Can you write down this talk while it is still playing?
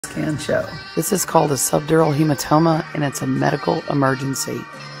scan show. This is called a subdural hematoma, and it's a medical emergency.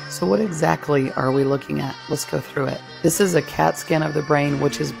 So what exactly are we looking at? Let's go through it. This is a CAT scan of the brain,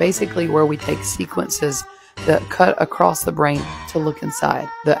 which is basically where we take sequences that cut across the brain to look inside.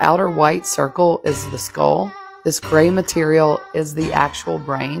 The outer white circle is the skull. This gray material is the actual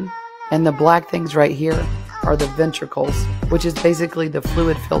brain. And the black things right here are the ventricles, which is basically the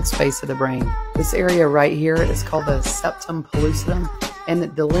fluid-filled space of the brain. This area right here is called the septum pellucidum, and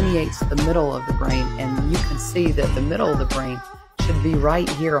it delineates the middle of the brain. And you can see that the middle of the brain should be right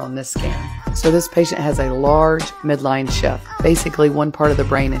here on this scan. So this patient has a large midline shift. Basically, one part of the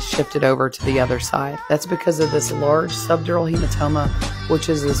brain is shifted over to the other side. That's because of this large subdural hematoma, which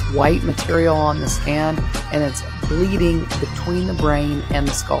is this white material on the scan, and it's bleeding between the brain and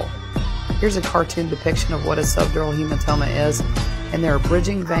the skull. Here's a cartoon depiction of what a subdural hematoma is, and there are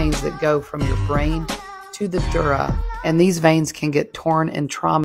bridging veins that go from your brain to the dura, and these veins can get torn in trauma